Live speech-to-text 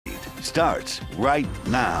starts right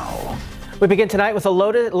now. We begin tonight with the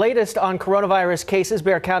latest on coronavirus cases.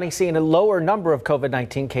 Bexar County seeing a lower number of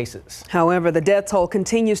COVID-19 cases. However, the death toll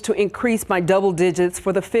continues to increase by double digits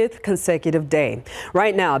for the 5th consecutive day.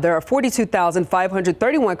 Right now, there are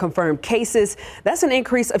 42,531 confirmed cases. That's an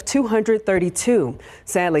increase of 232.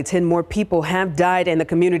 Sadly, 10 more people have died in the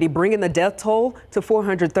community, bringing the death toll to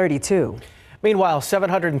 432. Meanwhile,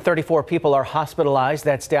 734 people are hospitalized.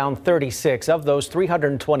 That's down 36. Of those,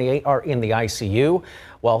 328 are in the ICU,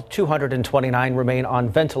 while 229 remain on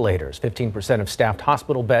ventilators. 15% of staffed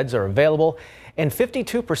hospital beds are available, and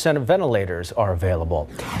 52% of ventilators are available.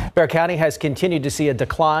 Bexar County has continued to see a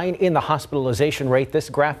decline in the hospitalization rate.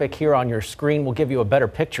 This graphic here on your screen will give you a better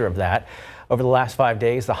picture of that. Over the last 5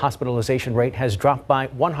 days, the hospitalization rate has dropped by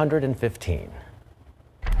 115.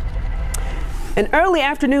 An early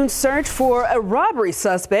afternoon search for a robbery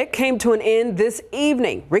suspect came to an end this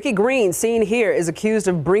evening. Ricky Green, seen here, is accused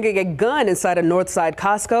of bringing a gun inside a Northside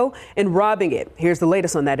Costco and robbing it. Here's the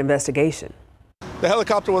latest on that investigation. The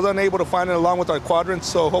helicopter was unable to find it along with our quadrants,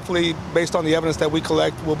 so hopefully, based on the evidence that we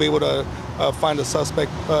collect, we'll be able to find a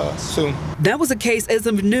suspect soon. That was a case as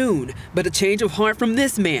of noon, but a change of heart from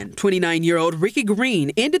this man. 29-year-old Ricky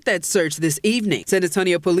Green ended that search this evening. San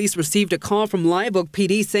Antonio police received a call from Live Oak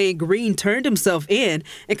PD saying Green turned himself in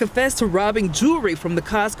and confessed to robbing jewelry from the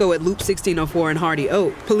Costco at Loop 1604 in Hardy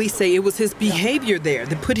Oak. Police say it was his behavior there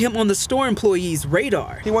that put him on the store employees'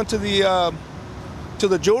 radar. He went to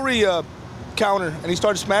the jewelry counter and he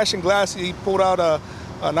started smashing glass. He pulled out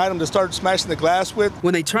an item to start smashing the glass with.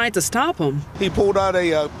 When they tried to stop him, he pulled out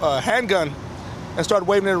a handgun and started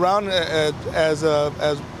waving it around as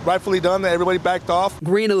rightfully done. Everybody backed off.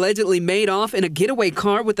 Green allegedly made off in a getaway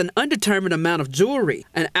car with an undetermined amount of jewelry.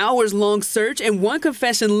 An hours-long search and one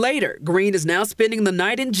confession later, Green is now spending the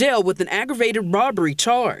night in jail with an aggravated robbery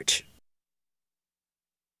charge.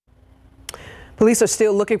 Police are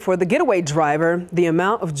still looking for the getaway driver. The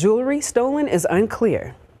amount of jewelry stolen is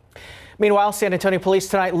unclear. Meanwhile, San Antonio police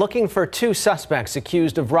tonight looking for 2 suspects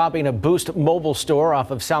accused of robbing a Boost mobile store off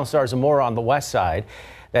of South Star Zamora on the west side.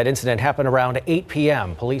 That incident happened around 8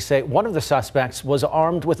 p.m. Police say one of the suspects was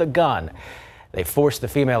armed with a gun. They forced the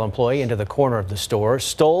female employee into the corner of the store,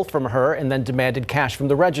 stole from her, and then demanded cash from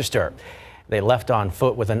the register. They left on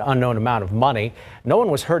foot with an unknown amount of money. No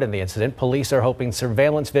one was hurt in the incident. Police are hoping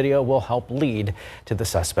surveillance video will help lead to the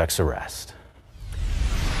suspect's arrest.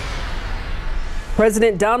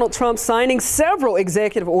 President Donald Trump signing several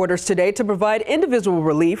executive orders today to provide individual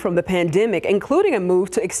relief from the pandemic, including a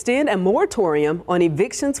move to extend a moratorium on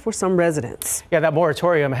evictions for some residents. Yeah, that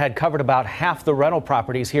moratorium had covered about half the rental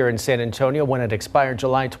properties here in San Antonio when it expired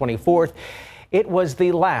July 24th. It was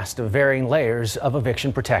the last of varying layers of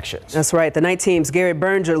eviction protections. That's right. The Night Team's Gary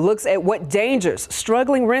Berger looks at what dangers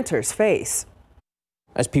struggling renters face.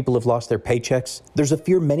 As people have lost their paychecks, there's a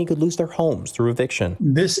fear many could lose their homes through eviction.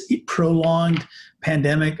 This prolonged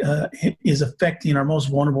pandemic is affecting our most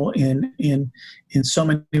vulnerable in so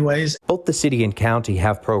many ways. Both the city and county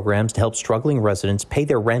have programs to help struggling residents pay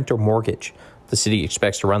their rent or mortgage. The city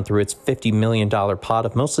expects to run through its $50 million pot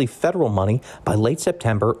of mostly federal money by late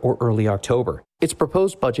September or early October. Its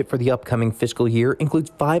proposed budget for the upcoming fiscal year includes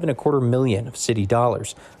 $5.25 million of city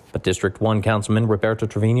dollars. But District 1 Councilman Roberto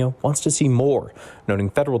Trevino wants to see more, noting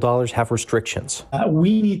federal dollars have restrictions.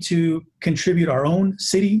 We need to contribute our own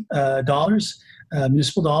city dollars,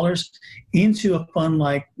 municipal dollars, into a fund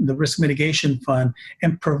like the Risk Mitigation Fund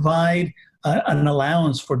and provide an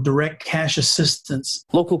allowance for direct cash assistance.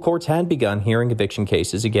 Local courts had begun hearing eviction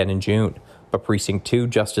cases again in June. But Precinct 2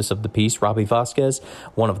 Justice of the Peace Robbie Vasquez,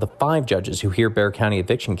 one of the 5 judges who hear Bexar County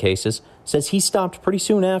eviction cases, says he stopped pretty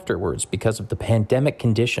soon afterwards because of the pandemic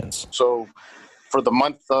conditions. So for the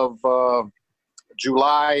month of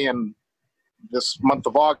July and this month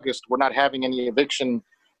of August, we're not having any eviction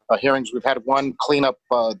hearings. We've had one cleanup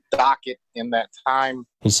docket in that time.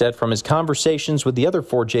 He said from his conversations with the other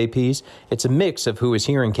 4 JPs, it's a mix of who is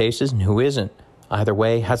hearing cases and who isn't. Either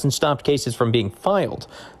way, hasn't stopped cases from being filed.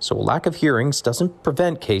 So a lack of hearings doesn't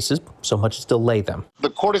prevent cases so much as delay them. The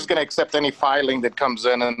court is going to accept any filing that comes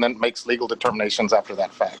in and then makes legal determinations after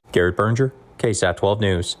that fact. Garrett Berger, KSAT 12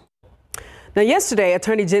 News. Now, yesterday,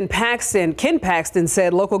 Attorney Ken Paxton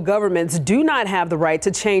said local governments do not have the right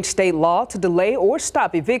to change state law to delay or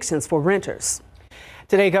stop evictions for renters.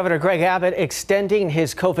 Today, Governor Greg Abbott extending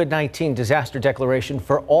his COVID-19 disaster declaration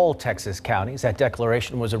for all Texas counties. That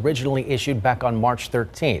declaration was originally issued back on March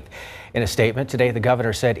 13th. In a statement today, the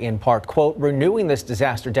governor said in part, quote, renewing this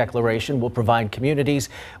disaster declaration will provide communities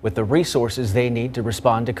with the resources they need to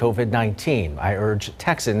respond to COVID-19. I urge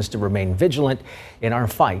Texans to remain vigilant in our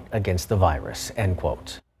fight against the virus, end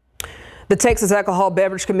quote. The Texas Alcohol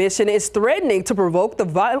Beverage Commission is threatening to revoke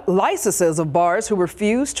the licenses of bars who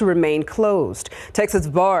refuse to remain closed. Texas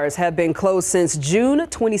bars have been closed since June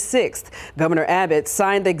 26th. Governor Abbott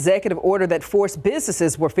signed the executive order that forced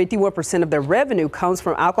businesses where 51% of their revenue comes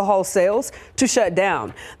from alcohol sales to shut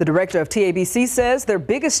down. The director of TABC says their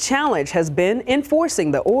biggest challenge has been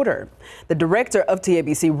enforcing the order. The director of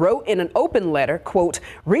TABC wrote in an open letter, quote,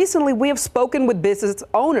 "Recently we have spoken with business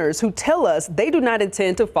owners who tell us they do not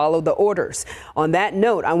intend to follow the orders. On that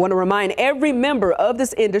note, I want to remind every member of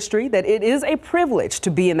this industry that it is a privilege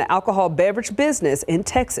to be in the alcohol beverage business in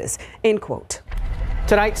Texas," end quote.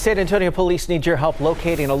 Tonight, San Antonio police need your help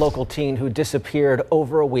locating a local teen who disappeared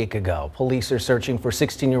over a week ago. Police are searching for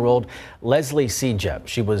 16-year-old Leslie Sejep.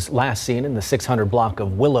 She was last seen in the 600 block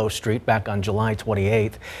of Willow Street back on July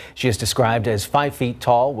 28th. She is described as 5 feet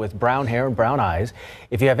tall with brown hair and brown eyes.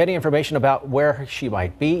 If you have any information about where she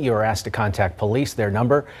might be, you are asked to contact police. Their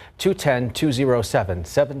number,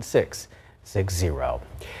 210-207-7660.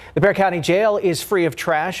 The Bexar County Jail is free of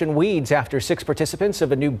trash and weeds after 6 participants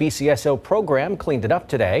of a new BCSO program cleaned it up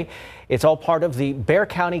today. It's all part of the Bexar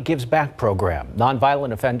County Gives Back program.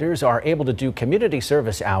 Nonviolent offenders are able to do community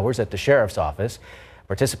service hours at the sheriff's office.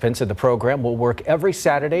 Participants in the program will work every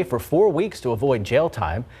Saturday for 4 weeks to avoid jail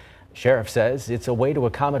time. The sheriff says it's a way to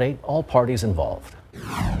accommodate all parties involved.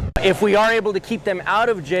 If we are able to keep them out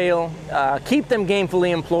of jail, keep them gainfully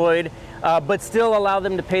employed, but still allow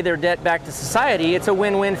them to pay their debt back to society, it's a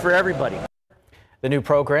win-win for everybody. The new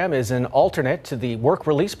program is an alternate to the work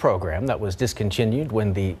release program that was discontinued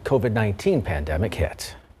when the COVID-19 pandemic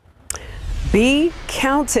hit. Be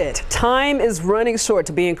counted. Time is running short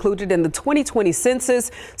to be included in the 2020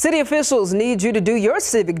 census. City officials need you to do your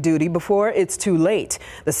civic duty before it's too late.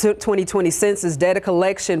 The 2020 census data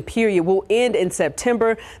collection period will end in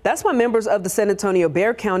September. That's why members of the San Antonio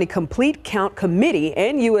Bexar County Complete Count Committee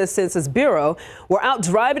and U.S. Census Bureau were out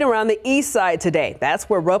driving around the east side today. That's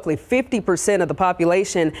where roughly 50% of the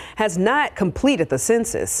population has not completed the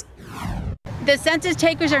census. The census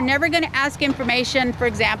takers are never going to ask information, for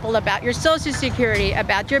example, about your Social Security,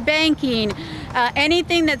 about your banking,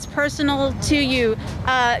 anything that's personal to you.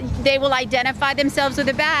 They will identify themselves with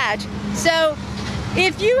a badge. So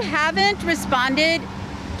if you haven't responded,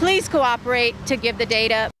 please cooperate to give the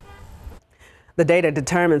data. The data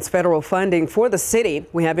determines federal funding for the city.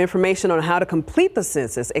 We have information on how to complete the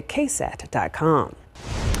census at KSAT.com.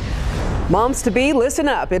 Moms-to-be, listen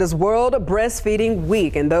up. It is World Breastfeeding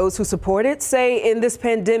Week, and those who support it say in this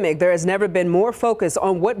pandemic there has never been more focus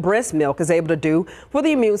on what breast milk is able to do for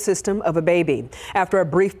the immune system of a baby. After a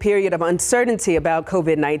brief period of uncertainty about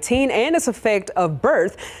COVID-19 and its effect of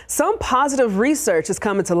birth, some positive research is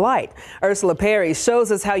coming to light. Ursula Perry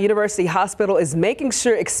shows us how University Hospital is making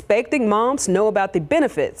sure expecting moms know about the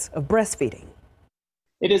benefits of breastfeeding.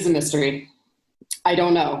 It is a mystery. I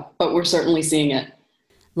don't know, but we're certainly seeing it.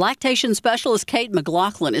 Lactation specialist Kate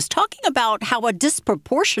McLaughlin is talking about how a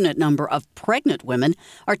disproportionate number of pregnant women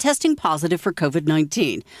are testing positive for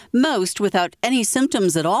COVID-19, most without any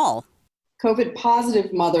symptoms at all. COVID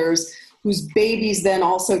positive mothers whose babies then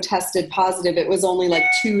also tested positive, it was only like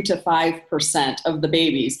 2 to 5% of the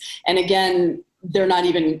babies. And again, they're not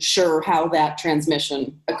even sure how that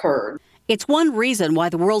transmission occurred. It's one reason why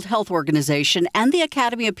the World Health Organization and the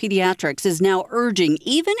Academy of Pediatrics is now urging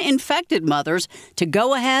even infected mothers to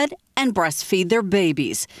go ahead and breastfeed their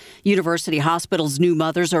babies. University Hospital's new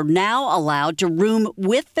mothers are now allowed to room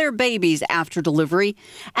with their babies after delivery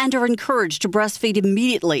and are encouraged to breastfeed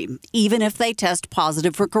immediately, even if they test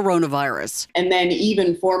positive for coronavirus. And then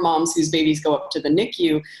even for moms whose babies go up to the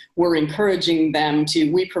NICU, we're encouraging them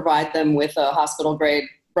we provide them with a hospital-grade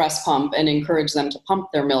breast pump and encourage them to pump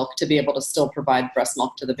their milk to be able to still provide breast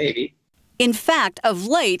milk to the baby. In fact, of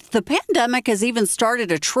late, the pandemic has even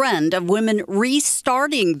started a trend of women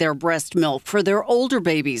restarting their breast milk for their older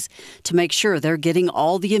babies to make sure they're getting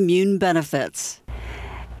all the immune benefits.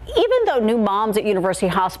 Even though new moms at University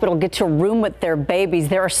Hospital get to room with their babies,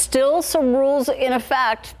 there are still some rules in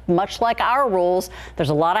effect, much like our rules. There's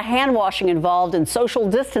a lot of hand washing involved and social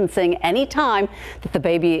distancing anytime that the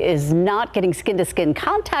baby is not getting skin-to-skin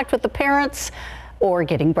contact with the parents or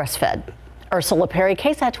getting breastfed. Ursula Perry,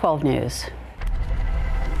 KSAT 12 News.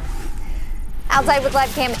 Outside with live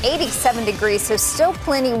cam, 87 degrees, so still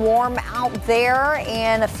plenty warm out there.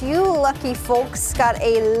 And a few lucky folks got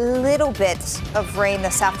a little bit of rain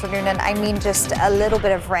this afternoon. And I mean just a little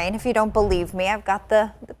bit of rain. If you don't believe me, I've got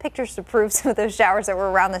the pictures to prove some of those showers that were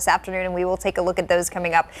around this afternoon. And we will take a look at those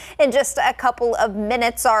coming up in just a couple of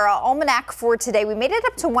minutes. Our almanac for today, we made it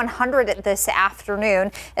up to 100 this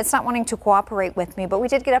afternoon. It's not wanting to cooperate with me, but we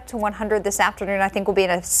did get up to 100 this afternoon. I think we'll be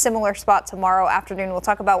in a similar spot tomorrow afternoon. We'll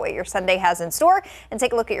talk about what your Sunday has in store and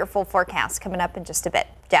take a look at your full forecast coming up in just a bit.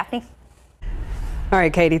 Daphne? All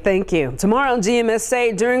right, Katie, thank you. Tomorrow on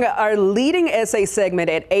GMSA, during our leading essay segment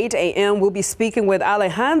at 8 a.m., we'll be speaking with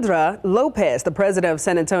Alejandra Lopez, the president of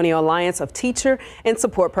San Antonio Alliance of Teacher and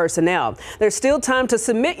Support Personnel. There's still time to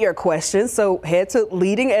submit your questions, so head to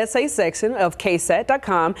leading essay section of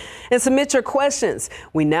KSAT.com and submit your questions.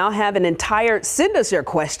 We now have an entire Send Us Your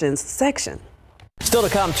Questions section. Still to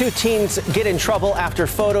come, 2 teens get in trouble after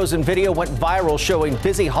photos and video went viral showing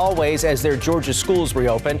busy hallways as their Georgia schools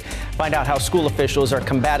reopen. Find out how school officials are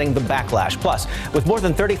combating the backlash. Plus, with more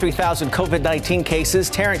than 33,000 COVID-19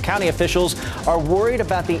 cases, Tarrant County officials are worried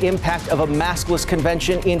about the impact of a maskless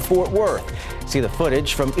convention in Fort Worth. See the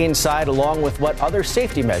footage from inside along with what other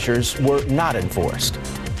safety measures were not enforced.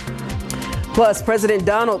 Plus, President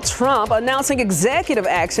Donald Trump announcing executive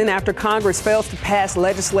action after Congress fails to pass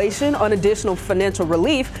legislation on additional financial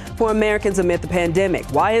relief for Americans amid the pandemic.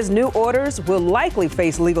 Why his new orders will likely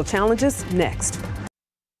face legal challenges next.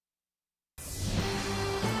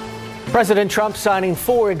 President Trump signing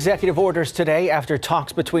 4 executive orders today after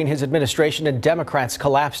talks between his administration and Democrats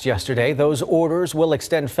collapsed yesterday. Those orders will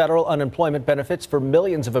extend federal unemployment benefits for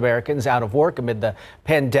millions of Americans out of work amid the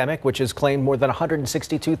pandemic, which has claimed more than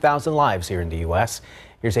 162,000 lives here in the U.S.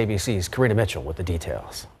 Here's ABC's Karina Mitchell with the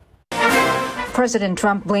details. President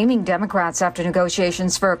Trump blaming Democrats after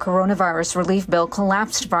negotiations for a coronavirus relief bill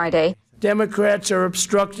collapsed Friday. Democrats are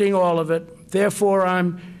obstructing all of it. Therefore,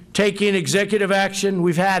 I'm taking executive action.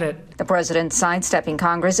 We've had it. The president sidestepping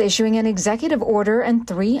Congress, issuing an executive order and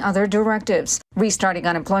 3 other directives, restarting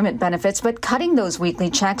unemployment benefits, but cutting those weekly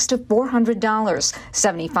checks to $400,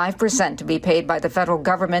 75% to be paid by the federal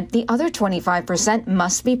government. The other 25%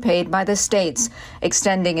 must be paid by the states,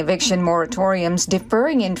 extending eviction moratoriums,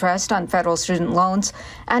 deferring interest on federal student loans,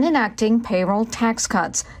 and enacting payroll tax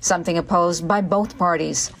cuts, something opposed by both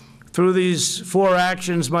parties. Through these 4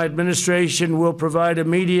 actions, my administration will provide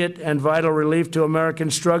immediate and vital relief to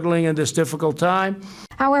Americans struggling in this difficult time.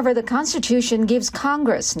 However, the Constitution gives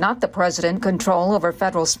Congress, not the president, control over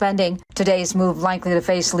federal spending. Today's move likely to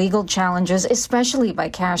face legal challenges, especially by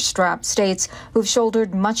cash-strapped states who've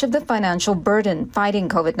shouldered much of the financial burden fighting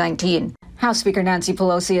COVID-19. House Speaker Nancy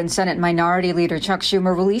Pelosi and Senate Minority Leader Chuck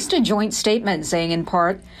Schumer released a joint statement saying in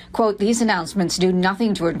part, quote, "These announcements do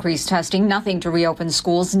nothing to increase testing, nothing to reopen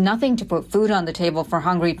schools, nothing to put food on the table for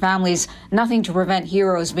hungry families, nothing to prevent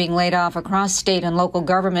heroes being laid off across state and local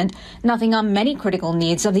government, nothing on many critical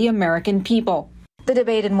needs of the American people." The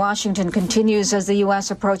debate in Washington continues as the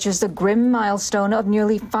U.S. approaches the grim milestone of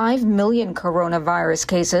nearly 5 million coronavirus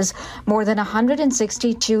cases. More than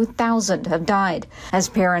 162,000 have died. As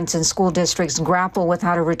parents and school districts grapple with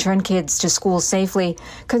how to return kids to school safely,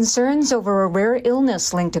 concerns over a rare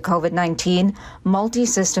illness linked to COVID-19,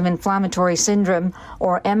 multi-system inflammatory syndrome,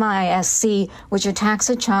 or MISC, which attacks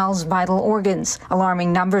a child's vital organs.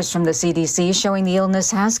 Alarming numbers from the CDC showing the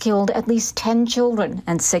illness has killed at least 10 children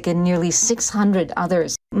and sickened nearly 600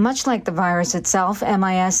 others. Much like the virus itself,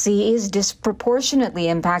 MISC is disproportionately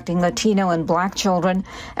impacting Latino and Black children,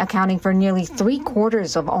 accounting for nearly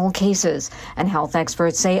 3/4 of all cases. And health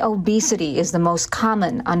experts say obesity is the most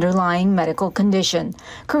common underlying medical condition.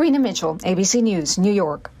 Karina Mitchell, ABC News, New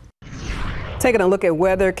York. Taking a look at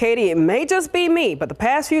weather, Katie, it may just be me, but the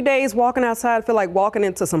past few days walking outside, I feel like walking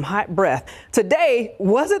into some hot breath. Today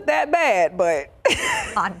wasn't that bad, but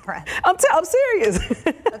Hot breath. I'm serious.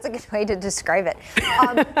 That's a good way to describe it. We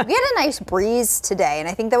had a nice breeze today, and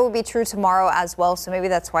I think that will be true tomorrow as well. So maybe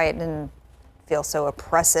that's why it didn't feel so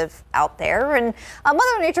oppressive out there. And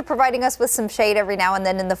Mother Nature providing us with some shade every now and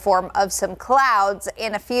then in the form of some clouds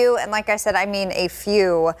and a few, and like I said, I mean a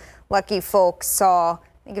few lucky folks saw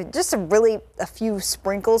just a few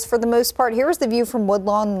sprinkles for the most part. Here's the view from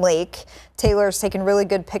Woodlawn Lake. Taylor's taking really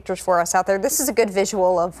good pictures for us out there. This is a good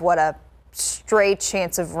visual of what a stray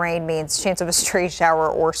chance of rain means, chance of a stray shower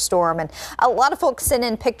or storm. And a lot of folks sent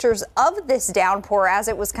in pictures of this downpour as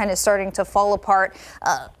it was kind of starting to fall apart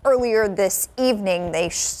earlier this evening. They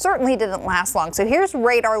certainly didn't last long. So here's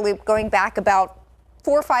radar loop going back about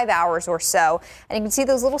 4 or 5 hours or so. And you can see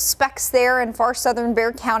those little specks there in far southern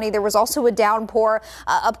Bexar County. There was also a downpour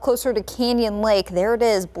up closer to Canyon Lake. There it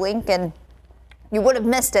is, blinking you would have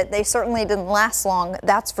missed it. They certainly didn't last long,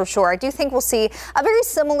 that's for sure. I do think we'll see a very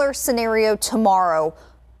similar scenario tomorrow.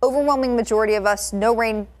 Overwhelming majority of us, no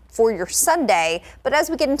rain for your Sunday, but as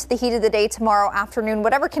we get into the heat of the day tomorrow afternoon,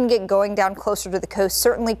 whatever can get going down closer to the coast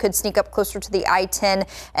certainly could sneak up closer to the I-10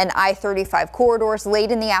 and I-35 corridors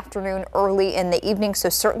late in the afternoon, early in the evening. So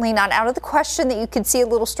certainly not out of the question that you could see a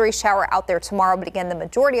little stray shower out there tomorrow. But again, the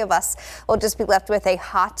majority of us will just be left with a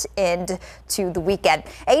hot end to the weekend.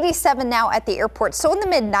 87 now at the airport, still in the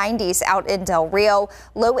mid 90s out in Del Rio,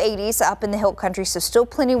 low 80s up in the hill country. So still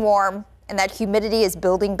plenty warm. And that humidity is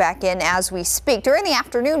building back in as we speak. During the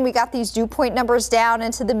afternoon, we got these dew point numbers down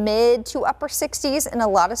into the mid to upper 60s in a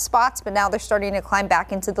lot of spots, but now they're starting to climb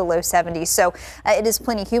back into the low 70s. So it is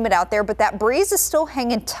plenty humid out there, but that breeze is still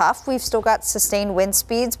hanging tough. We've still got sustained wind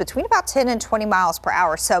speeds between about 10 and 20 miles per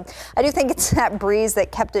hour. So I do think it's that breeze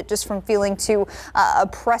that kept it just from feeling too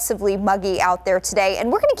oppressively muggy out there today.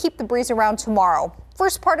 And we're going to keep the breeze around tomorrow.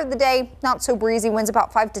 First part of the day, not so breezy, winds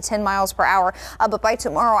about 5 to 10 miles per hour. But by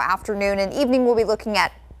tomorrow afternoon and evening, we'll be looking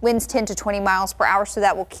at winds 10 to 20 miles per hour. So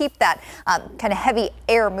that will keep that kind of heavy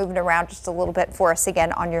air moving around just a little bit for us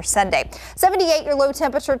again on your Sunday. 78 your low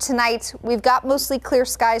temperature tonight. We've got mostly clear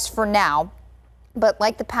skies for now. But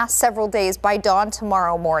like the past several days, by dawn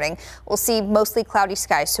tomorrow morning, we'll see mostly cloudy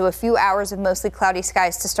skies. So a few hours of mostly cloudy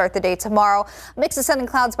skies to start the day tomorrow. Mix of sun and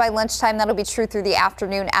clouds by lunchtime. That'll be true through the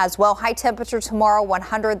afternoon as well. High temperature tomorrow,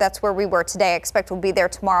 100. That's where we were today. I expect we'll be there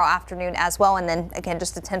tomorrow afternoon as well. And then again,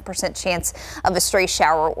 just a 10% chance of a stray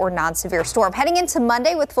shower or non-severe storm. Heading into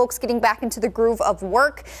Monday with folks getting back into the groove of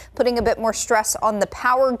work, putting a bit more stress on the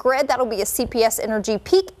power grid. That'll be a CPS Energy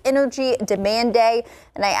peak energy demand day.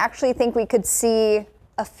 And I actually think we could see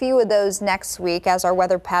a few of those next week as our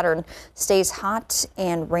weather pattern stays hot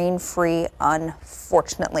and rain-free,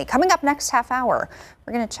 unfortunately. Coming up next half hour,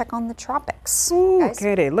 we're going to check on the tropics. Ooh,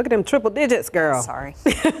 Katie, look at them triple digits, girl. Sorry.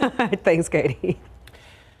 Thanks, Katie.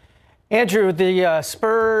 Andrew, the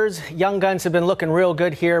Spurs young guns have been looking real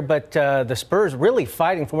good here, but the Spurs really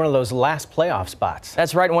fighting for one of those last playoff spots.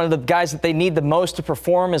 That's right. One of the guys that they need the most to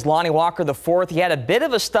perform is Lonnie Walker IV. He had a bit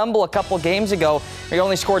of a stumble a couple games ago. He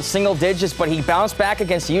only scored single digits, but he bounced back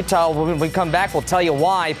against Utah. When we come back, we'll tell you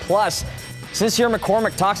why. Plus, Sincere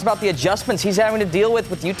McCormick talks about the adjustments he's having to deal with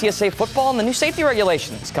UTSA football and the new safety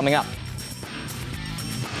regulations coming up.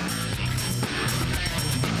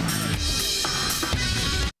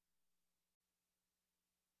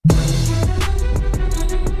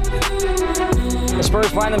 The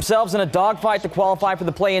Spurs find themselves in a dogfight to qualify for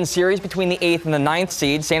the play-in series between the 8th and the 9th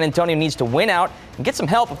seed. San Antonio needs to win out and get some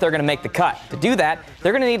help if they're going to make the cut. To do that,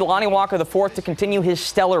 they're going to need Lonnie Walker IV to continue his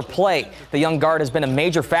stellar play. The young guard has been a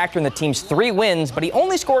major factor in the team's 3 wins, but he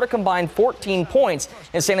only scored a combined 14 points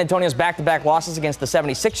in San Antonio's back-to-back losses against the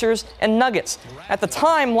 76ers and Nuggets. At the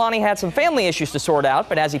time, Lonnie had some family issues to sort out,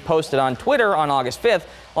 but as he posted on Twitter on August 5th,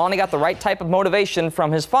 Lonnie got the right type of motivation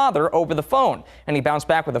from his father over the phone, and he bounced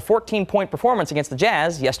back with a 14-point performance against the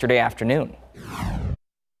Jazz yesterday afternoon.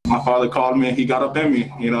 My father called me and he got up in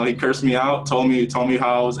me. You know, he cursed me out, told me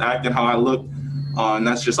how I was acting, how I looked, and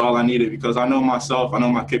that's just all I needed because I know myself, I know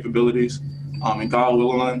my capabilities, and God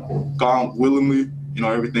willingly, you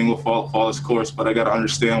know, everything will fall its course. But I got to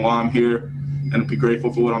understand why I'm here and be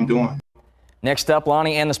grateful for what I'm doing. Next up,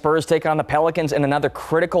 Lonnie and the Spurs take on the Pelicans in another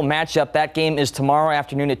critical matchup. That game is tomorrow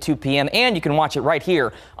afternoon at 2 p.m., and you can watch it right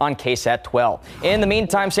here on KSAT 12. In the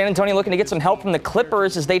meantime, San Antonio looking to get some help from the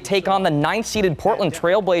Clippers as they take on the 9th-seeded Portland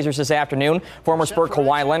Trailblazers this afternoon. Former Spur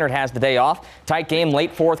Kawhi Leonard has the day off. Tight game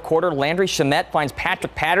late fourth quarter. Landry Shamet finds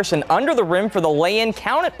Patrick Patterson under the rim for the lay-in.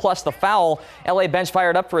 Count it plus the foul. L.A. bench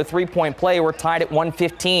fired up for a three-point play. We're tied at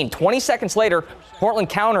 1:15. 20 seconds later, Portland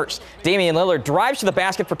counters. Damian Lillard drives to the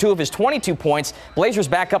basket for 2 of his 22 points. Blazers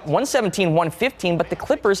back up 117-115, but the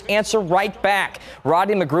Clippers answer right back.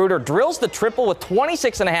 Rodney Magruder drills the triple with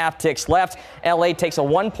 26.5 ticks left. L.A. takes a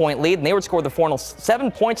 1-point lead, and they would score the final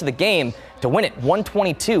 7 points of the game to win it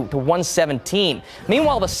 122-117.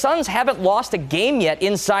 Meanwhile, the Suns haven't lost a game yet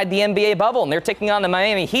inside the NBA bubble, and they're taking on the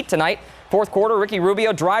Miami Heat tonight. Fourth quarter, Ricky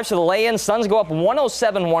Rubio drives to the lay-in. Suns go up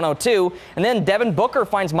 107-102. And then Devin Booker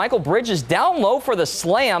finds Michael Bridges down low for the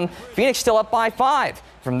slam. Phoenix still up by 5.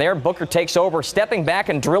 From there, Booker takes over, stepping back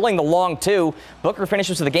and drilling the long 2. Booker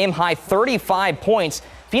finishes with a game-high 35 points.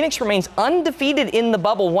 Phoenix remains undefeated in the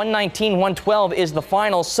bubble. 119-112 is the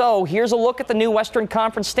final. So here's a look at the new Western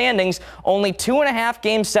Conference standings. Only 2.5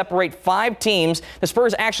 games separate 5 teams. The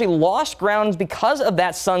Spurs actually lost ground because of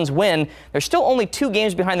that Suns win. They're still only 2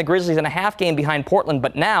 games behind the Grizzlies and a half game behind Portland,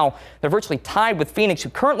 but now they're virtually tied with Phoenix, who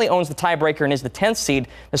currently owns the tiebreaker and is the 10th seed.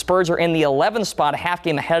 The Spurs are in the 11th spot, a half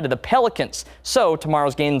game ahead of the Pelicans. So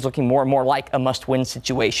tomorrow's game is looking more and more like a must-win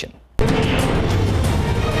situation.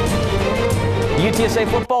 The UTSA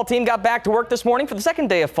football team got back to work this morning for the second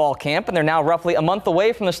day of fall camp, and they're now roughly a month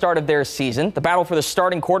away from the start of their season. The battle for the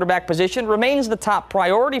starting quarterback position remains the top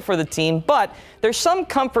priority for the team, but there's some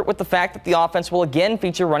comfort with the fact that the offense will again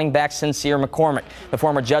feature running back Sincere McCormick. The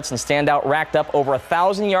former Judson standout racked up over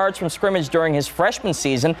 1,000 yards from scrimmage during his freshman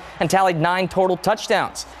season and tallied 9 total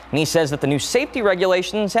touchdowns. And he says that the new safety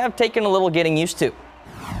regulations have taken a little getting used to.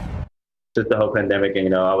 Just the whole pandemic,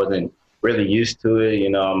 and I wasn't really used to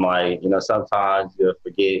it. I'm like, sometimes I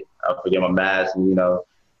forget my mask, and you're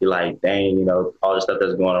like, dang, all the stuff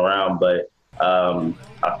that's going around. But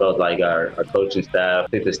I felt like our coaching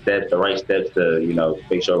staff took the right steps to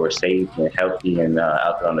make sure we're safe and healthy and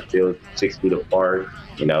out there on the field 6 feet apart,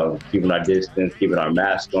 keeping our distance, keeping our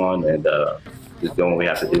mask on, and just doing what we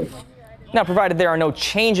have to do. Now, provided there are no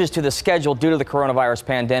changes to the schedule due to the coronavirus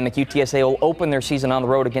pandemic, UTSA will open their season on the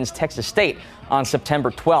road against Texas State on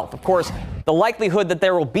September 12th. Of course, the likelihood that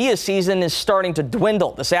there will be a season is starting to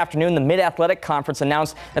dwindle. This afternoon, the Mid-Athletic Conference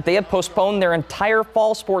announced that they have postponed their entire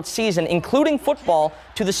fall sports season, including football,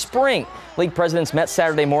 to the spring. League presidents met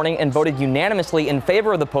Saturday morning and voted unanimously in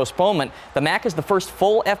favor of the postponement. The MAC is the first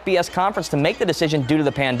full FBS conference to make the decision due to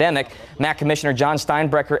the pandemic. MAC Commissioner John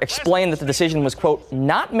Steinbrecher explained that the decision was, quote,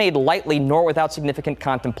 not made lightly nor without significant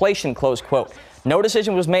contemplation, close quote. No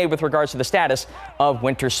decision was made with regards to the status of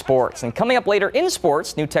winter sports. And coming up later in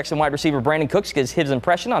sports, new Texan wide receiver Brandon Cooks gives his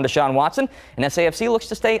impression on Deshaun Watson, and SAFC looks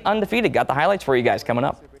to stay undefeated. Got the highlights for you guys coming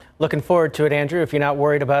up. Looking forward to it, Andrew. If you're not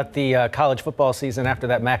worried about the college football season after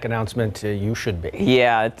that MAC announcement, you should be.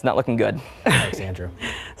 Yeah, it's not looking good. Thanks, Andrew.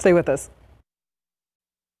 Stay with us.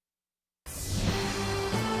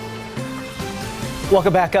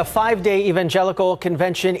 Welcome back. A 5-day evangelical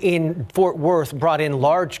convention in Fort Worth brought in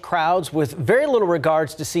large crowds with very little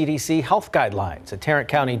regards to CDC health guidelines. A Tarrant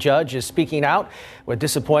County judge is speaking out with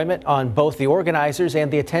disappointment on both the organizers and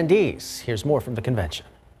the attendees. Here's more from the convention.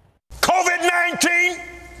 COVID-19!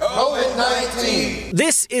 COVID-19!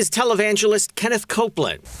 This is televangelist Kenneth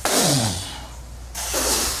Copeland.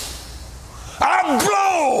 I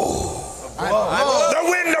blow the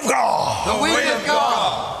wind of God. The wind of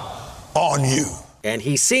God on you. And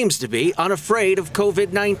he seems to be unafraid of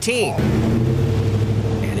COVID-19.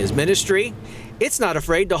 And his ministry, it's not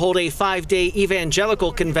afraid to hold a 5-day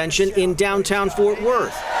evangelical convention in downtown Fort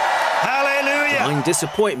Worth. Hallelujah! Drawing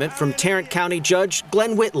disappointment from Tarrant County Judge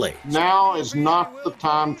Glenn Whitley. Now is not the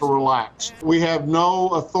time to relax. We have no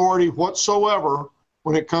authority whatsoever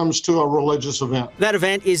when it comes to a religious event. That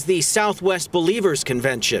event is the Southwest Believers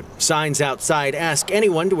Convention. Signs outside ask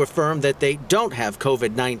anyone to affirm that they don't have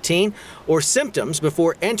COVID-19 or symptoms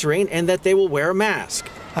before entering and that they will wear a mask.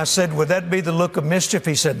 I said, would that be the look of mischief?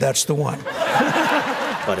 He said, that's the one.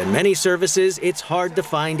 But in many services, it's hard to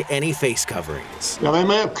find any face coverings. Yeah, they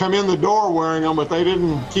may have come in the door wearing them, but they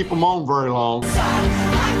didn't keep them on very long.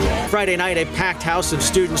 Friday night, a packed house of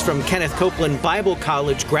students from Kenneth Copeland Bible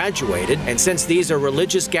College graduated. And since these are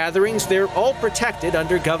religious gatherings, they're all protected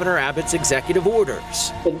under Governor Abbott's executive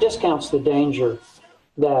orders. It discounts the danger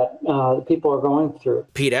that people are going through.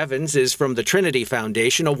 Pete Evans is from the Trinity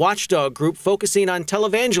Foundation, a watchdog group focusing on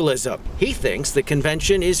televangelism. He thinks the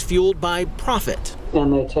convention is fueled by profit.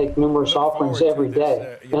 And they take numerous offerings every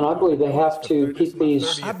day. And I believe they have to keep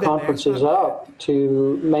these conferences up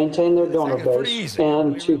to maintain their donor base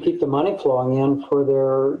and to keep the money flowing in for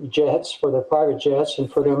their jets, for their private jets,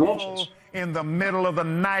 and for their missions. In the middle of the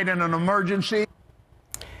night in an emergency.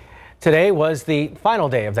 Today was the final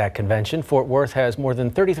day of that convention. Fort Worth has more than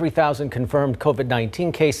 33,000 confirmed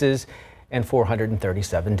COVID-19 cases and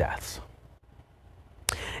 437 deaths.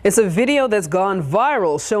 It's a video that's gone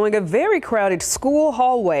viral showing a very crowded school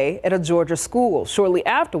hallway at a Georgia school. Shortly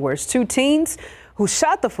afterwards, 2 teens who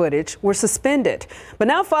shot the footage were suspended. But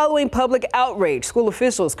now, following public outrage, school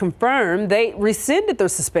officials confirmed they rescinded their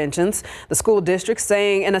suspensions. The school district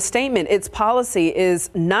saying in a statement its policy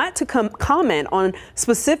is not to comment on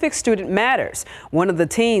specific student matters. One of the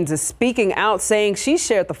teens is speaking out, saying she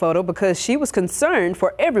shared the photo because she was concerned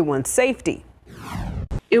for everyone's safety.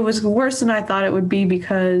 It was worse than I thought it would be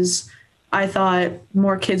because I thought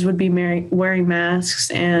more kids would be wearing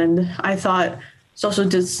masks, and I thought social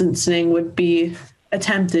distancing would be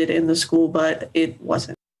attempted in the school, but it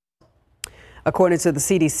wasn't. According to the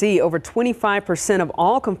CDC, over 25% of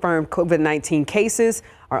all confirmed COVID-19 cases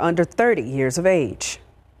are under 30 years of age.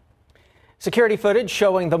 Security footage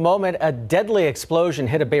showing the moment a deadly explosion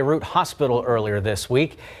hit a Beirut hospital earlier this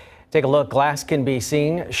week. Take a look. Glass can be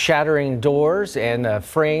seen shattering doors and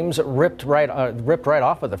frames ripped right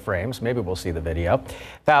off of the frames. Maybe we'll see the video.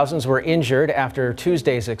 Thousands were injured after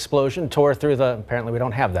Tuesday's explosion tore through apparently we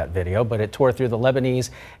don't have that video, but it tore through the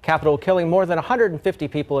Lebanese capital, killing more than 150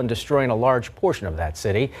 people and destroying a large portion of that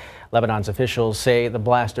city. Lebanon's officials say the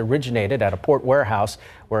blast originated at a port warehouse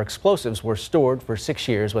where explosives were stored for 6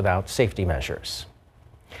 years without safety measures.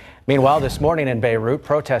 Meanwhile, this morning in Beirut,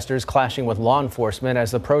 protesters clashing with law enforcement.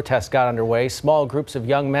 As the protests got underway, small groups of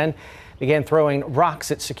young men began throwing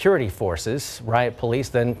rocks at security forces. Riot police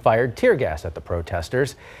then fired tear gas at the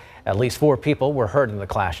protesters. At least 4 people were hurt in the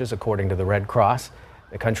clashes, according to the Red Cross.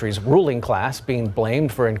 The country's ruling class being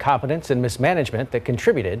blamed for incompetence and mismanagement that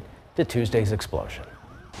contributed to Tuesday's explosion.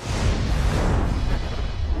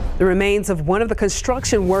 The remains of one of the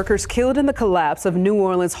construction workers killed in the collapse of New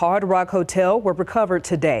Orleans Hard Rock Hotel were recovered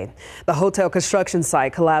today. The hotel construction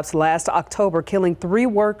site collapsed last October, killing 3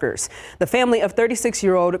 workers. The family of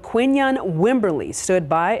 36-year-old Quinyon Wimberly stood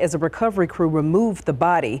by as a recovery crew removed the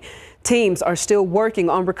body. Teams are still working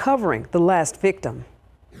on recovering the last victim.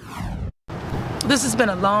 This has been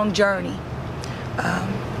a long journey,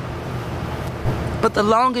 but the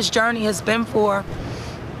longest journey has been for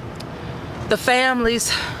the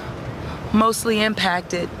families mostly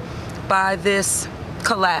impacted by this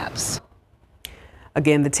collapse.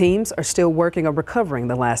 Again, the teams are still working on recovering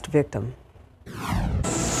the last victim.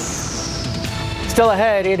 Still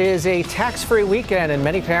ahead, it is a tax-free weekend and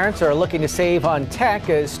many parents are looking to save on tech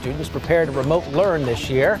as students prepare to remote learn this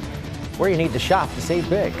year. Where you need to shop to save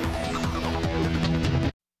big.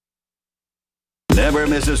 Never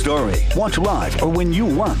miss a story. Watch live or when you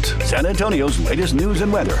want. San Antonio's latest news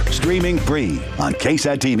and weather, streaming free on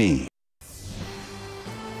KSAT TV.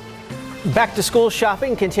 Back to school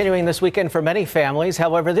shopping continuing this weekend for many families.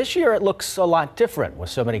 However, this year it looks a lot different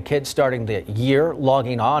with so many kids starting the year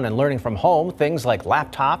logging on and learning from home. Things like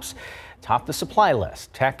laptops top the supply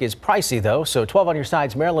list. Tech is pricey though, so 12 on your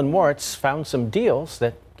side's Marilyn Moritz found some deals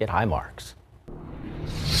that get high marks.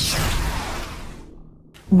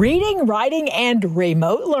 Reading, writing, and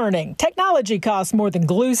remote learning. Technology costs more than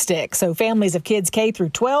glue sticks, so families of kids K through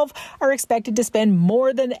 12 are expected to spend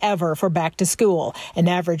more than ever for back to school, an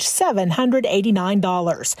average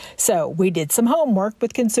 $789. So we did some homework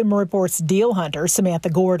with Consumer Reports deal hunter Samantha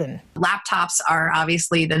Gordon. Laptops are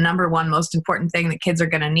obviously the #1 most important thing that kids are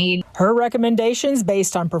going to need. Her recommendations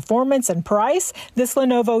based on performance and price, this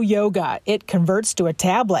Lenovo Yoga. It converts to a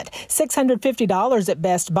tablet, $650 at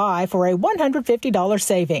Best Buy for a $150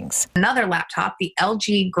 savings. Another laptop, the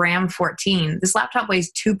LG Gram 14. This laptop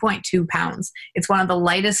weighs 2.2 pounds. It's one of the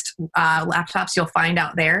lightest laptops you'll find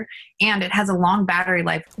out there, and it has a long battery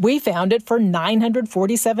life. We found it for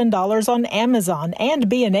 $947 on Amazon and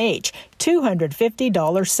B&H,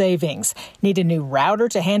 $250 savings. Need a new router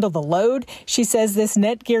to handle the load? She says this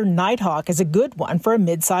Netgear Nighthawk is a good one for a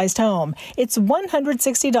mid-sized home. It's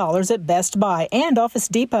 $160 at Best Buy and Office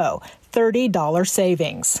Depot, $30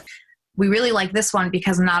 savings. We really like this one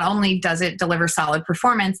because not only does it deliver solid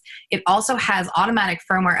performance, it also has automatic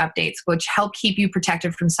firmware updates, which help keep you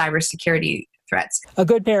protected from cybersecurity threats. A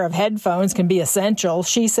good pair of headphones can be essential.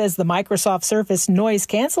 She says the Microsoft Surface noise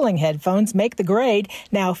canceling headphones make the grade,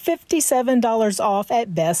 now $57 off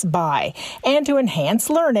at Best Buy. And to enhance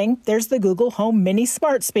learning, there's the Google Home Mini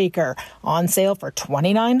Smart Speaker, on sale for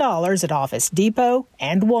 $29 at Office Depot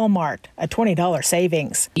and Walmart, a $20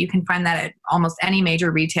 savings. You can find that at almost any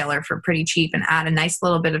major retailer for pretty cheap and add a nice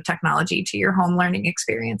little bit of technology to your home learning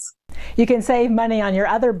experience. You can save money on your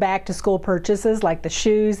other back-to-school purchases like the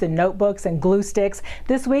shoes and notebooks and glue sticks.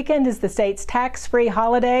 This weekend is the state's tax-free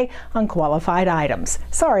holiday on qualified items.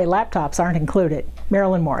 Sorry, laptops aren't included.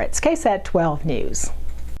 Marilyn Moritz, KSAT 12 News.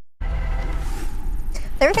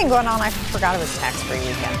 Everything going on, I forgot it was tax-free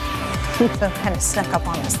weekend. So kind of snuck up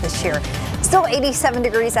on us this year. Still 87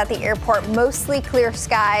 degrees at the airport, mostly clear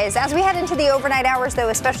skies. As we head into the overnight hours, though,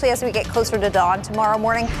 especially as we get closer to dawn tomorrow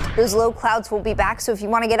morning, those low clouds will be back. So if you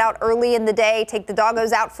want to get out early in the day, take the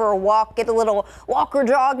doggos out for a walk, get a little walk or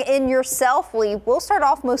jog in yourself. We will start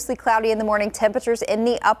off mostly cloudy in the morning, temperatures in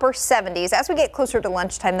the upper 70s. As we get closer to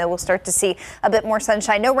lunchtime, though, we'll start to see a bit more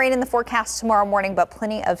sunshine. No rain in the forecast tomorrow morning, but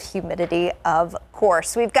plenty of humidity, of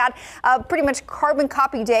course. We've got pretty much carbon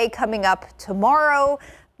copy day coming up tomorrow.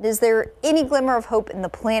 Is there any glimmer of hope in the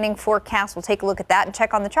planning forecast? We'll take a look at that and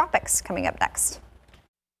check on the tropics coming up next.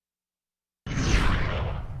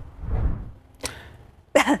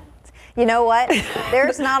 You know what?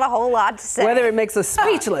 There's not a whole lot to say. Weather makes us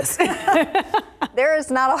speechless. There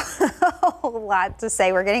is not a whole lot to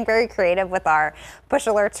say. We're getting very creative with our push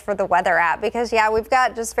alerts for the weather app because, yeah, we've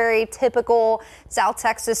got just very typical South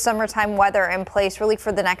Texas summertime weather in place really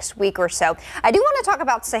for the next week or so. I do want to talk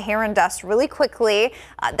about Saharan dust really quickly.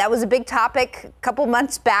 That was a big topic a couple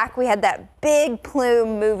months back. We had that big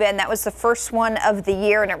plume move in. That was the first one of the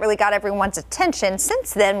year, and it really got everyone's attention.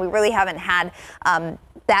 Since then, we really haven't had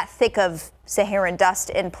that thick of Saharan dust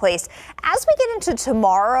in place. As we get into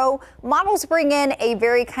tomorrow, models bring in a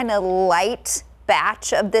very kind of light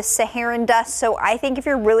batch of this Saharan dust. So I think if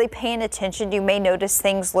you're really paying attention, you may notice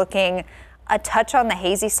things looking a touch on the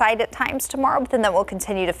hazy side at times tomorrow, but then that will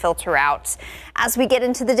continue to filter out as we get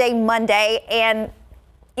into the day Monday. And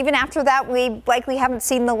even after that, we likely haven't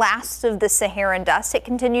seen the last of the Saharan dust. It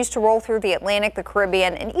continues to roll through the Atlantic, the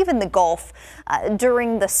Caribbean, and even the Gulf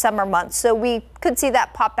during the summer months. So we could see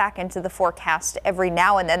that pop back into the forecast every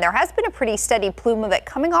now and then. There has been a pretty steady plume of it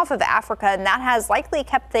coming off of Africa, and that has likely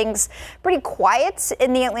kept things pretty quiet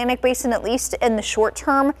in the Atlantic basin, at least in the short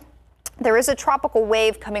term. There is a tropical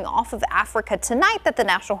wave coming off of Africa tonight that the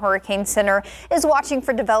National Hurricane Center is watching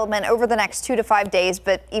for development over the next 2 to 5 days,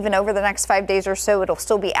 but even over the next 5 days or so, it'll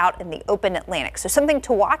still be out in the open Atlantic. So something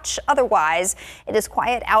to watch. Otherwise, it is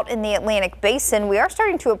quiet out in the Atlantic basin. We are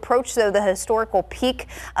starting to approach, though, the historical peak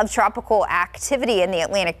of tropical activity in the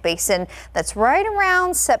Atlantic basin. That's right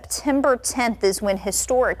around September 10th is when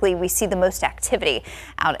historically we see the most activity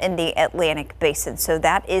out in the Atlantic basin. So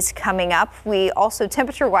that is coming up. We also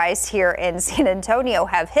temperature-wise here in San Antonio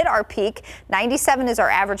have hit our peak. 97 is our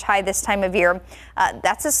average high this time of year.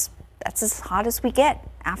 That's as hot as we get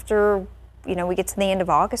after we get to the end of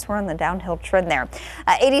August. We're on the downhill trend there.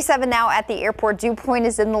 87 now at the airport. Dew point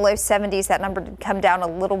is in the low 70s. That number did come down a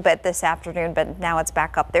little bit this afternoon, but now it's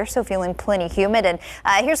back up there. So feeling plenty humid. And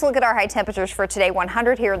here's a look at our high temperatures for today.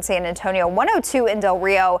 100 here in San Antonio, 102 in Del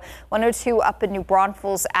Rio, 102 up in New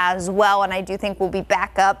Braunfels as well. And I do think we'll be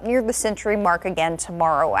back up near the century mark again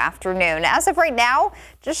tomorrow afternoon. As of right now,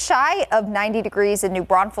 just shy of 90 degrees in New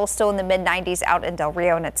Braunfels, still in the mid 90s out in Del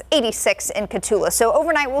Rio, and it's 86 in Cotulla. So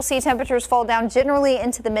overnight, we'll see temperatures fall down generally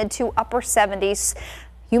into the mid to upper 70s.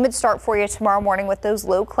 Humid start for you tomorrow morning with those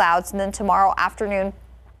low clouds, and then tomorrow afternoon,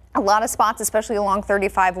 a lot of spots, especially along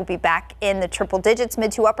 35, will be back in the triple digits,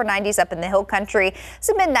 mid to upper 90s up in the hill country.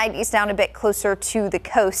 So mid 90s down a bit closer to the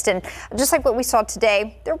coast. And just like what we saw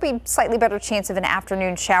today, there will be slightly better chance of an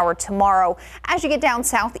afternoon shower tomorrow as you get down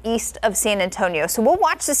southeast of San Antonio. So we'll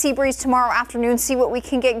watch the sea breeze tomorrow afternoon, see what we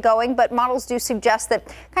can get going. But models do suggest that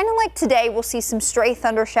kind of like today, we'll see some stray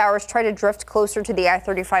thunder showers try to drift closer to the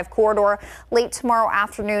I-35 corridor late tomorrow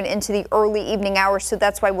afternoon into the early evening hours. So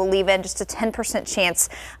that's why we'll leave in just a 10% chance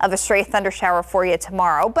of a stray thunder shower for you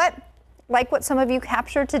tomorrow. But like what some of you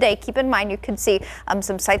captured today, keep in mind you could see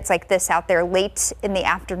some sites like this out there late in the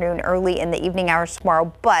afternoon, early in the evening hours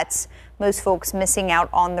tomorrow, but most folks missing out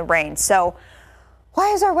on the rain. So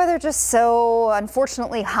why is our weather just so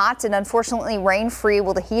unfortunately hot and unfortunately rain-free?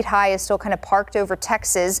 Well, the heat high is still kind of parked over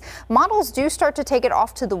Texas. Models do start to take it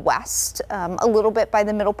off to the west a little bit by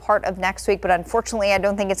the middle part of next week, but unfortunately I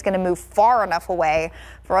don't think it's going to move far enough away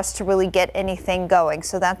for us to really get anything going.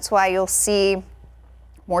 So that's why you'll see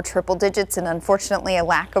more triple digits and unfortunately a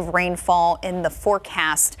lack of rainfall in the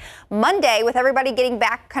forecast. Monday, with everybody getting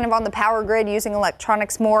back kind of on the power grid, using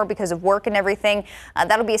electronics more because of work and everything,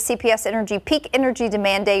 that'll be a CPS Energy peak energy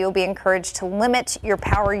demand day. You'll be encouraged to limit your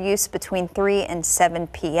power use between 3 and 7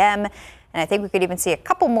 p.m. And I think we could even see a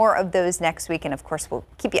couple more of those next week. And of course, we'll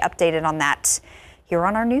keep you updated on that here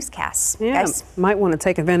on our newscasts. Yeah, Guys, might want to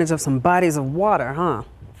take advantage of some bodies of water, huh?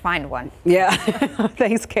 Find one. Yeah.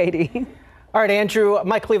 Thanks, Katie. All right, Andrew,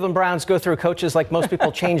 my Cleveland Browns go through coaches like most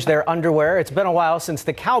people change their underwear. It's been a while since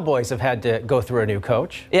the Cowboys have had to go through a new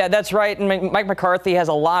coach. Yeah, that's right. And Mike McCarthy has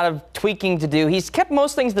a lot of tweaking to do. He's kept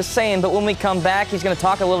most things the same, but when we come back, he's going to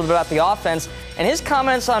talk a little bit about the offense and his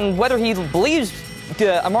comments on whether he believes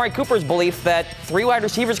Amari Cooper's belief that 3 wide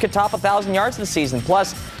receivers could top 1,000 yards this season.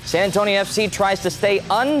 Plus, San Antonio FC tries to stay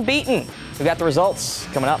unbeaten. We've got the results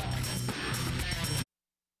coming up.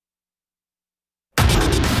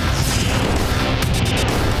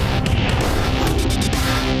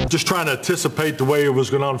 Just trying to anticipate the way it was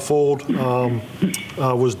going to unfold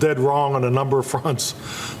was dead wrong on a number of fronts.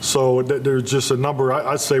 So there's just a number.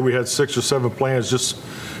 I'd say we had 6 or 7 plans just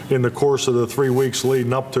in the course of the 3 weeks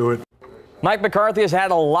leading up to it. Mike McCarthy has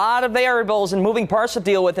had a lot of variables and moving parts to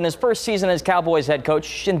deal with in his first season as Cowboys head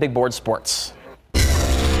coach in Big Board Sports.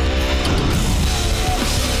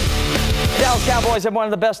 Dallas Cowboys have one of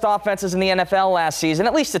the best offenses in the NFL last season,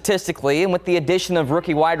 at least statistically, and with the addition of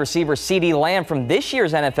rookie wide receiver CeeDee Lamb from this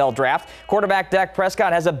year's NFL draft, quarterback Dak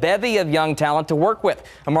Prescott has a bevy of young talent to work with.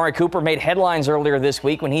 Amari Cooper made headlines earlier this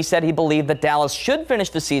week when he said he believed that Dallas should finish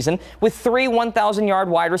the season with 3 1,000-yard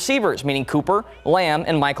wide receivers, meaning Cooper, Lamb,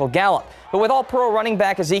 and Michael Gallup. But with all-pro running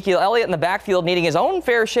back Ezekiel Elliott in the backfield needing his own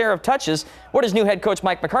fair share of touches, what does new head coach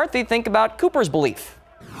Mike McCarthy think about Cooper's belief?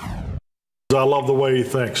 I love the way he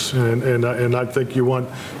thinks, and I think you want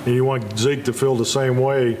Zeke to feel the same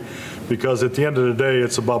way, because at the end of the day,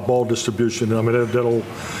 it's about ball distribution. I mean,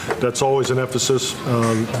 that's always an emphasis.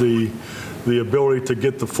 The ability to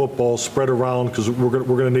get the football spread around, because we're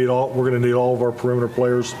going to need all of our perimeter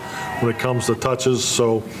players when it comes to touches.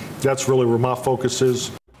 So that's really where my focus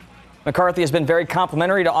is. McCarthy has been very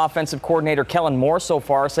complimentary to offensive coordinator Kellen Moore so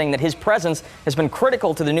far, saying that his presence has been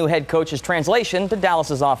critical to the new head coach's translation to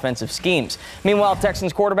Dallas's offensive schemes. Meanwhile,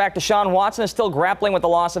 Texans quarterback Deshaun Watson is still grappling with the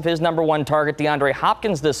loss of his #1 target DeAndre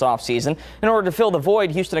Hopkins this offseason. In order to fill the void,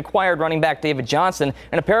 Houston acquired running back David Johnson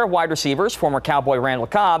and a pair of wide receivers, former Cowboy Randall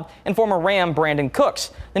Cobb and former Ram Brandon Cooks.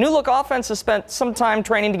 The new look offense has spent some time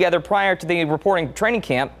training together prior to the reporting training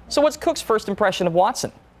camp. So what's Cook's first impression of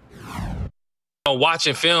Watson?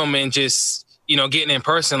 Watching film and just, getting in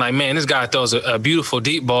person, like, man, this guy throws a beautiful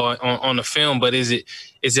deep ball on the film, but is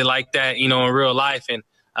it like that, in real life? And,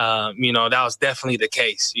 that was definitely the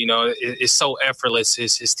case. It's so effortless.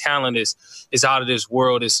 His talent is out of this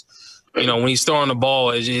world. It's, when he's throwing the ball,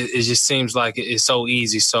 it just seems like it's so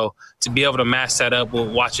easy. So to be able to match that up with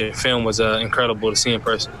watching film was incredible to see in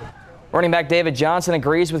person. Running back David Johnson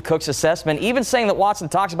agrees with Cook's assessment, even saying that Watson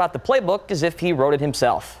talks about the playbook as if he wrote it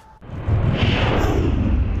himself.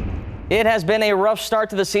 It has been a rough start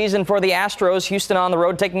to the season for the Astros. Houston on the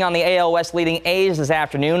road taking on the AL West leading A's this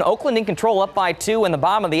afternoon. Oakland in control, up by 2 in the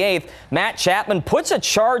bottom of the 8th. Matt Chapman puts a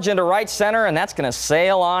charge into right center, and that's going to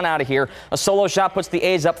sail on out of here. A solo shot puts the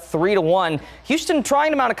A's up 3-1. Houston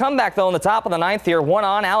trying to mount a comeback, though, in the top of the 9th here. 1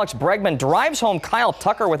 on. Alex Bregman drives home Kyle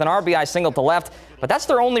Tucker with an RBI single to left. But that's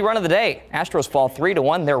their only run of the day. Astros fall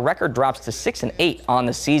 3-1. Their record drops to 6-8 on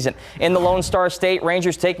the season. In the Lone Star State,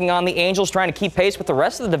 Rangers taking on the Angels, trying to keep pace with the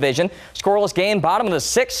rest of the division. Scoreless game, bottom of the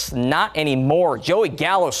 6th, not anymore. Joey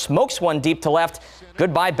Gallo smokes one deep to left.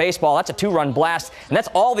 Goodbye baseball. That's a 2-run blast. And that's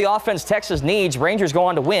all the offense Texas needs. Rangers go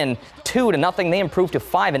on to win 2-0. They improve to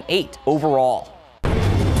 5-8 overall.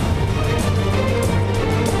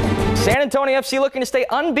 San Antonio FC looking to stay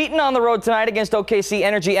unbeaten on the road tonight against OKC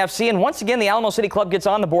Energy FC. And once again, the Alamo City Club gets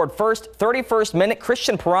on the board first. 31st minute,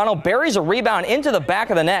 Christian Pirano buries a rebound into the back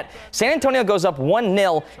of the net. San Antonio goes up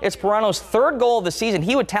 1-0. It's Pirano's 3rd goal of the season.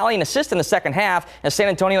 He would tally an assist in the second half as San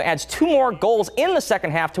Antonio adds 2 more goals in the second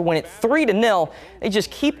half to win it 3-0. They just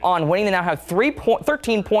keep on winning. They now have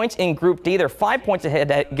 13 points in Group D. They're 5 points ahead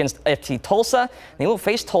against FC Tulsa. They will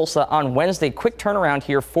face Tulsa on Wednesday. Quick turnaround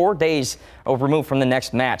here, 4 days removed from the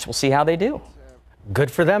next match. We'll see how they do. Good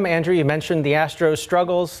for them, Andrew. You mentioned the Astros'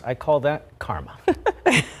 struggles. I call that karma.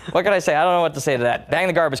 What can I say? I don't know what to say to that. Bang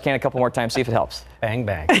the garbage can a couple more times, see if it helps. Bang,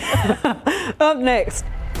 bang. Up next,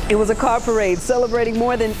 it was a car parade celebrating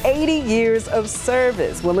more than 80 years of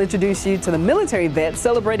service. We'll introduce you to the military vet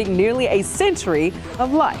celebrating nearly a century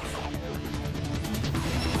of life.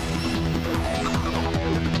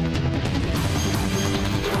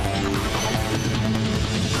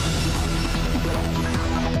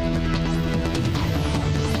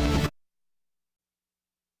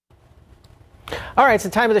 All right, it's the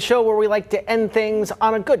time of the show where we like to end things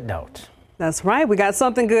on a good note. That's right. We got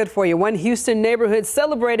something good for you. One Houston neighborhood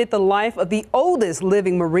celebrated the life of the oldest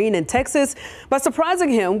living Marine in Texas by surprising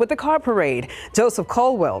him with a car parade. Joseph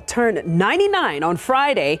Colwell turned 99 on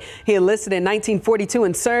Friday. He enlisted in 1942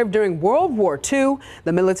 and served during World War II.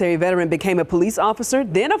 The military veteran became a police officer,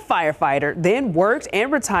 then a firefighter, then worked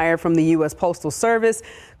and retired from the U.S. Postal Service.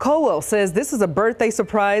 Colwell says this is a birthday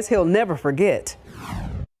surprise he'll never forget.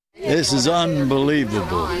 This is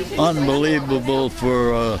unbelievable. Unbelievable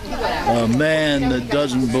for a man that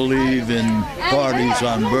doesn't believe in parties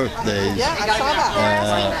on birthdays.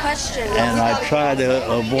 And I try to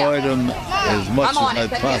avoid them as much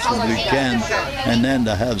as I possibly can. And then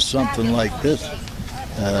to have something like this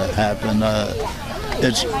happen,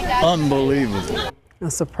 it's unbelievable. A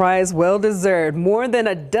surprise well-deserved. More than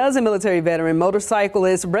a dozen military veteran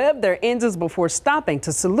motorcyclists revved their engines before stopping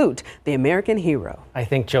to salute the American hero. I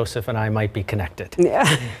think Joseph and I might be connected. Yeah.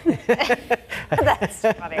 That's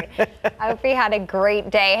funny. I hope you had a great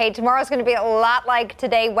day. Hey, tomorrow's going to be a lot like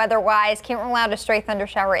today weather-wise. Can't rule out a stray thunder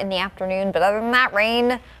shower in the afternoon, but other than that,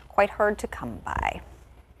 rain quite hard to come by.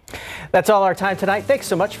 That's all our time tonight. Thanks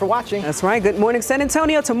so much for watching. That's right. Good morning, San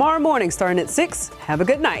Antonio. Tomorrow morning starting at 6. Have a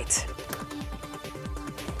good night.